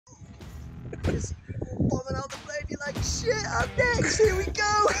You see people bombing out the plane, you're like, shit, I'm next, here we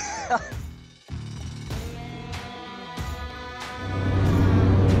go.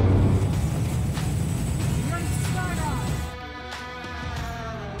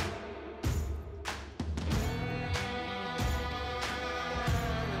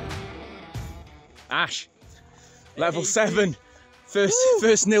 Ash, level 7,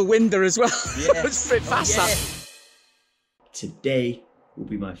 first nil winder as well. Yeah. It's a bit fast. Yeah. Today will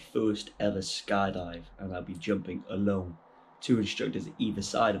be my first ever skydive, and I'll be jumping alone. 2 instructors either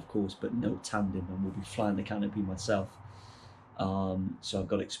side, of course, but no tandem, and we'll be flying the canopy myself. So I've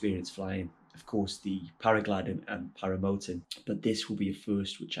got experience flying, of course, the paragliding and paramotoring, but this will be a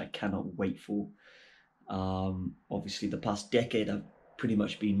first, which I cannot wait for. Obviously, the past decade, I've pretty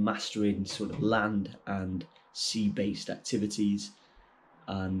much been mastering sort of land and sea-based activities,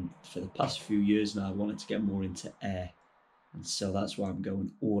 and for the past few years now I wanted to get more into air, and so that's why I'm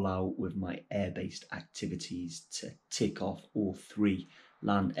going all out with my air-based activities to tick off all 3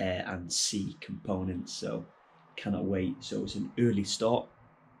 land, air and sea components. So cannot wait. So it's an early start.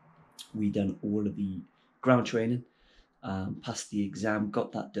 We done all of the ground training, passed the exam,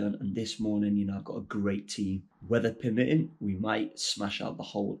 got that done, and this morning, you know, I've got a great team. Weather permitting, we might smash out the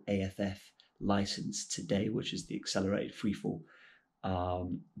whole AFF license today, which is the accelerated freefall.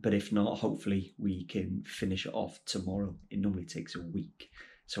 But if not, hopefully we can finish it off tomorrow. It normally takes a week.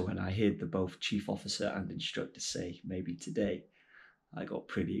 So when I heard the both chief officer and instructor say maybe today, I got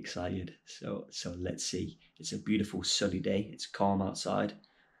pretty excited. So let's see. It's a beautiful sunny day. It's calm outside.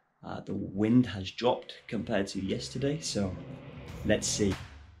 The wind has dropped compared to yesterday, so let's see.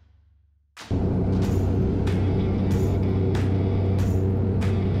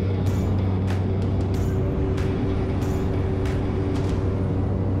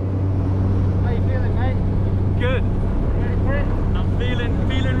 How you feeling, mate? Good. Ready for it? I'm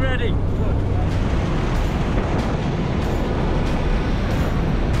feeling ready.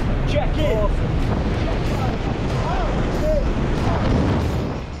 Check in. Awesome.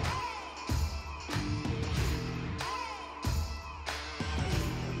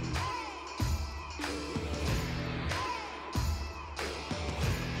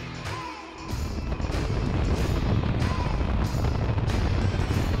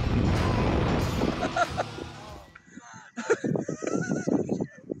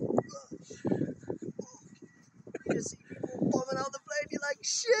 You see people bombing out the plane, you're like,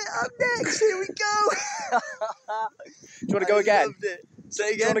 shit, I'm next, here we go. Do you want to go again? Loved it. Say Do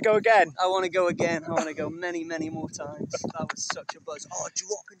you again? want to go again? I want to go again. I want to go many, many more times. That was such a buzz. Oh,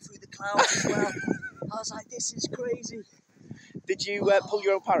 dropping through the clouds as well. I was like, this is crazy. Did you pull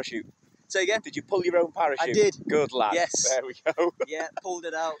your own parachute? Say again? Did you pull your own parachute? I did. Good lad. Yes. There we go. Yeah, pulled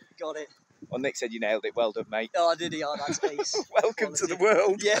it out, got it. Well, Nick said you nailed it. Well done, mate. Oh, I did it. Oh, that's ace. Welcome to the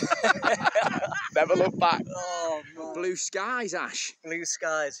world. Yeah. Never look back. Oh, man. Blue skies, Ash. Blue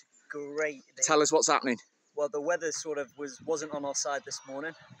skies, great day. Tell us what's happening. Well, the weather sort of wasn't on our side this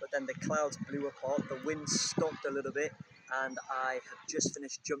morning, but then the clouds blew apart, the wind stopped a little bit, and I had just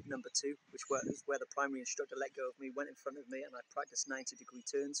finished jump number 2, which is where the primary instructor let go of me, went in front of me, and I practiced 90-degree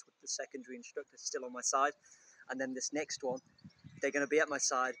turns with the secondary instructor still on my side. And then this next one, they're going to be at my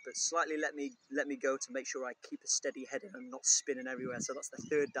side, but slightly let me go to make sure I keep a steady head and I'm not spinning everywhere. So that's the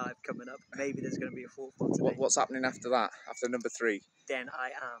 3rd dive coming up. Maybe there's going to be a 4th one today. What's happening after that? After number 3? Then I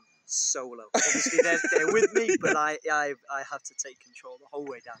am solo. Obviously they're with me, but I have to take control the whole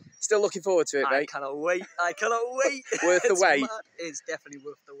way down. Still looking forward to it, I mate. cannot wait. I cannot wait. Worth the wait. Mad. It's definitely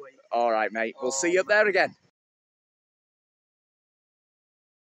worth the wait. All right, mate. We'll see you up man. there again.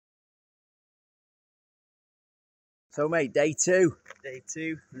 So, mate, day 2. Day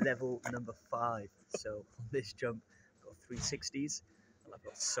 2, level number 5. So on this jump, I've got 360s and I've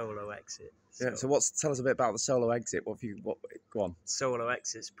got solo exit. Yeah. So tell us a bit about the solo exit. Go on. Solo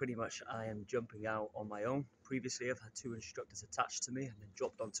exits, pretty much I am jumping out on my own. Previously, I've had 2 instructors attached to me and then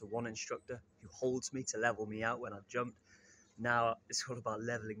dropped onto 1 instructor who holds me to level me out when I've jumped. Now it's all about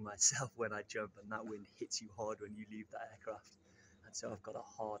leveling myself when I jump, and that wind hits you hard when you leave that aircraft. And so I've got a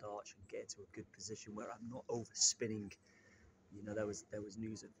hard arch and get into a good position where I'm not overspinning. You know, there was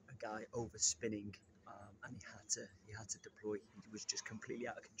news of a guy overspinning, and he had to deploy. He was just completely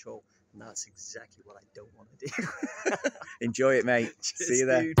out of control, and that's exactly what I don't want to do. Enjoy it, mate. Cheers, See you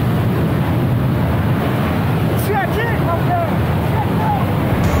there. dude. Check it, okay.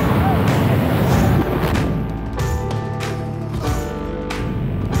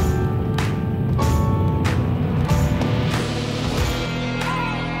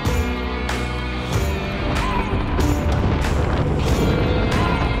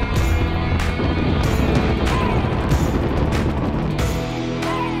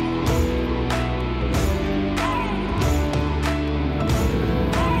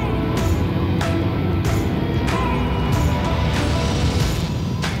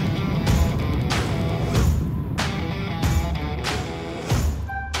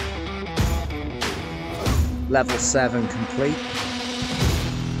 Level 7 complete.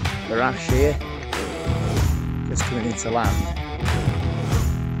 For Ash here. Just coming into land.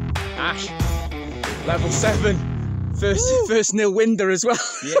 Ash, level 7. First nil winder as well.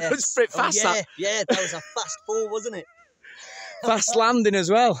 Yeah. It was pretty fast. Oh, yeah, that was a fast fall, wasn't it? Fast landing as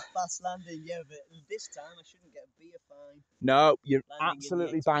well. Fast landing, yeah, but this time I shouldn't get a beer fine. No, you're Landing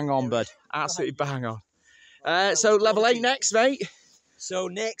absolutely in the bang on, bud. area. Absolutely bang on. Right, So level 8 next, mate. So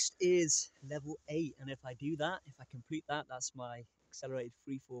next is level 8, and if I do that, if I complete that, that's my accelerated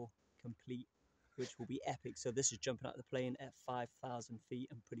freefall complete, which will be epic. So this is jumping out of the plane at 5,000 feet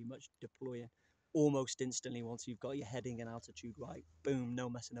and pretty much deploying almost instantly once you've got your heading and altitude right. Boom, no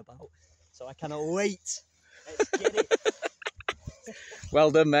messing about. So I cannot wait. Let's get it.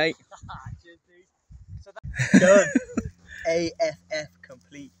 Well done, mate. Cheers, dude. So that's done. AFF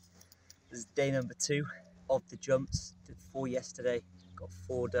complete. This is day number 2 of the jumps. Did 4 yesterday, got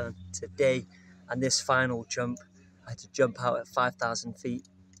 4 done today, and this final jump I had to jump out at 5,000 feet,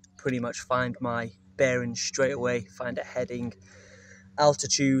 pretty much find my bearings straight away, find a heading,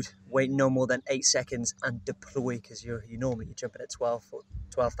 altitude, wait no more than 8 seconds and deploy, because you're normally jumping at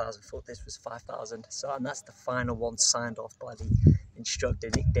 12,000 foot. This was 5,000. So, and that's the final one signed off by the instructor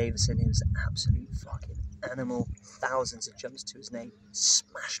Nick Davison. He was an absolute fucking animal. Thousands of jumps to his name.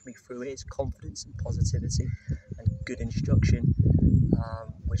 Smashed me through it. His confidence and positivity and good instruction,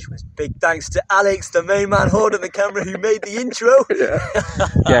 which was big thanks to Alex, the main man holding the camera, who made the intro.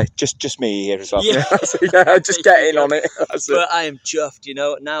 Yeah, just me here as well. Yeah. Yeah, just get in on it. But I am chuffed, you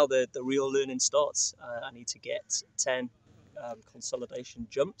know. Now the real learning starts. I need to get 10 consolidation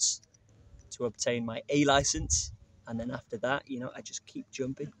jumps to obtain my A license, and then after that, you know, I just keep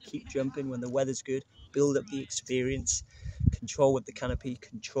jumping when the weather's good, build up the experience, control with the canopy,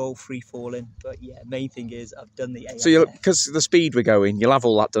 control free falling. But yeah, main thing is I've done the AFF. So because the speed we're going, you'll have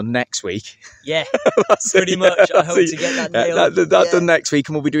all that done next week. Yeah, pretty much. I hope to get that nailed. That done next week,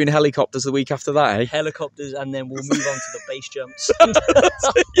 and we'll be doing helicopters the week after that, eh? Helicopters, and then we'll move on to the base jumps.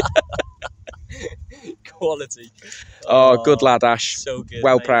 Quality. Oh, good lad, Ash. So good.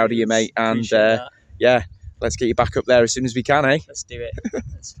 Well mate. proud of you, mate. And Appreciate that. yeah, let's get you back up there as soon as we can, eh? Let's do it.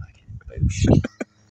 Let's fucking boosh.